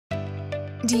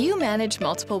Do you manage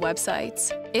multiple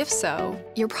websites? If so,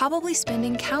 you're probably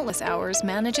spending countless hours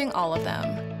managing all of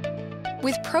them.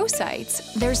 With Pro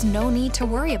Sites, there's no need to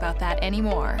worry about that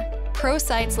anymore. Pro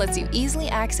Sites lets you easily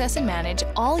access and manage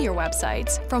all your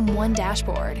websites from one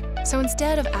dashboard. So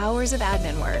instead of hours of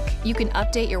admin work, you can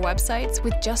update your websites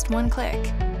with just one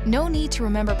click. No need to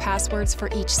remember passwords for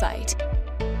each site.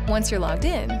 Once you're logged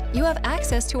in, you have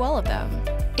access to all of them.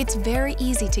 It's very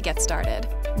easy to get started.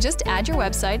 Just add your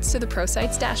websites to the Pro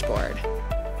Sites dashboard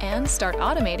and start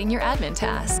automating your admin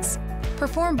tasks.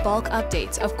 Perform bulk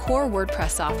updates of core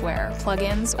WordPress software,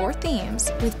 plugins, or themes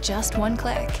with just one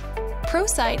click. Pro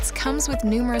Sites comes with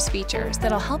numerous features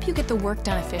that'll help you get the work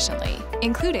done efficiently,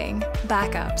 including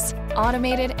backups,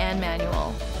 automated and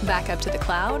manual, backup to the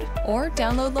cloud, or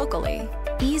download locally,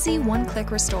 easy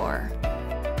one-click restore.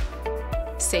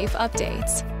 Safe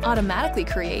updates, automatically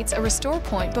creates a restore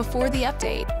point before the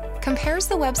update, compares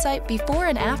the website before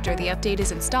and after the update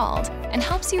is installed, and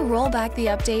helps you roll back the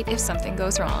update if something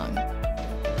goes wrong.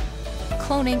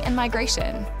 Cloning and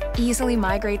migration, easily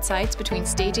migrate sites between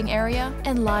staging area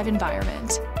and live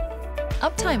environment.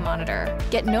 Uptime Monitor,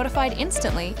 get notified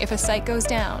instantly if a site goes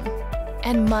down.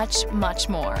 And much, much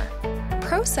more.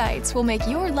 Pro Sites will make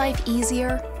your life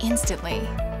easier instantly.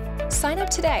 Sign up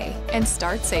today and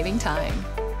start saving time.